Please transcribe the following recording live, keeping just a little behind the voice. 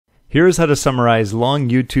Here's how to summarize long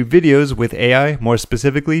YouTube videos with AI, more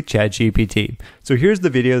specifically ChatGPT. So here's the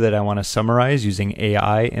video that I want to summarize using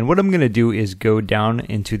AI, and what I'm going to do is go down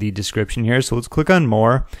into the description here. So let's click on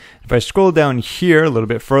more. If I scroll down here a little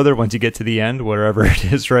bit further, once you get to the end, wherever it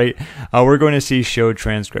is, right, we're going to see show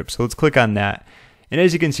transcripts. So let's click on that. And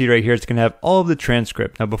as you can see right here, it's going to have all of the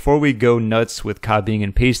transcript. Now, before we go nuts with copying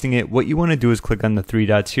and pasting it, what you want to do is click on the three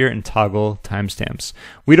dots here and toggle timestamps.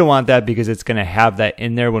 We don't want that because it's going to have that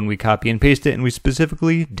in there when we copy and paste it, and we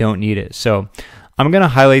specifically don't need it. So I'm going to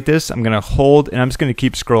highlight this, I'm going to hold, and I'm just going to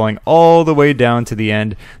keep scrolling all the way down to the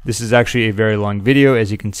end. This is actually a very long video.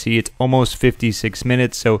 As you can see, it's almost 56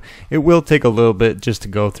 minutes, so it will take a little bit just to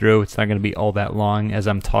go through. It's not going to be all that long as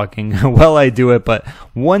I'm talking while I do it, but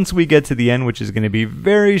once we get to the end, which is going to be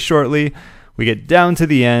very shortly, we get down to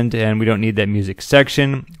the end and we don't need that music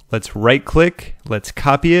section. Let's right click, let's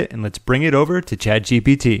copy it, and let's bring it over to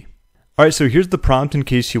ChatGPT. Alright, so here's the prompt in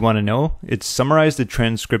case you want to know. It's summarize the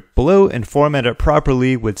transcript below and format it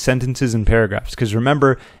properly with sentences and paragraphs. Because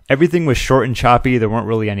remember, everything was short and choppy. There weren't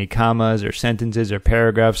really any commas or sentences or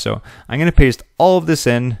paragraphs. So I'm going to paste all of this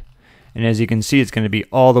in. And as you can see, it's going to be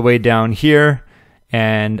all the way down here.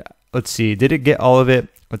 And let's see, did it get all of it?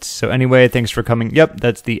 So anyway, thanks for coming. Yep,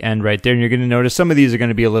 that's the end right there. And you're going to notice some of these are going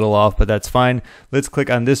to be a little off, but that's fine. Let's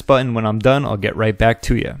click on this button. When I'm done, I'll get right back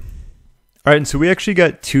to you. Alright, and so we actually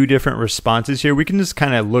got two different responses here. We can just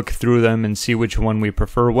kind of look through them and see which one we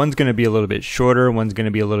prefer. One's going to be a little bit shorter, one's going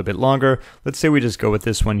to be a little bit longer. Let's say we just go with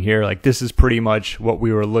this one here. Like, this is pretty much what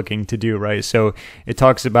we were looking to do, right? So it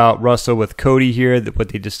talks about Russell with Cody here, what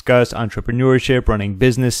they discussed, entrepreneurship, running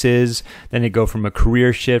businesses. Then they go from a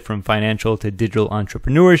career shift from financial to digital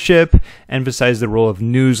entrepreneurship, emphasize the role of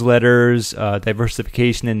newsletters,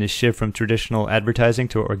 diversification and the shift from traditional advertising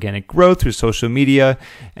to organic growth through social media,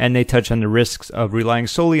 and they touch on the risks of relying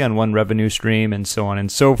solely on one revenue stream, and so on and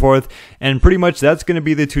so forth. And pretty much that's going to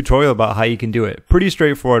be the tutorial about how you can do it. Pretty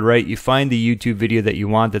straightforward, right? You find the YouTube video that you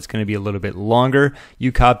want that's going to be a little bit longer,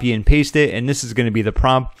 you copy and paste it, and this is going to be the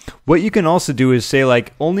prompt. What you can also do is say,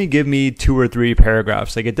 like, only give me 2 or 3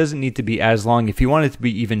 paragraphs. Like, it doesn't need to be as long. If you want it to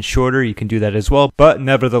be even shorter, you can do that as well, but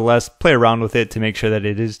nevertheless, play around with it to make sure that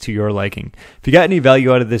it is to your liking. If you got any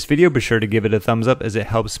value out of this video, be sure to give it a thumbs up, as it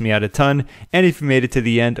helps me out a ton. And if you made it to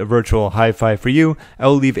the end, a virtual high five for you. I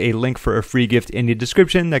will leave a link for a free gift in the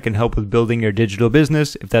description that can help with building your digital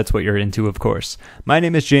business, if that's what you're into, of course. My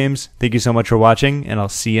name is James. Thank you so much for watching, and I'll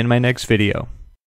see you in my next video.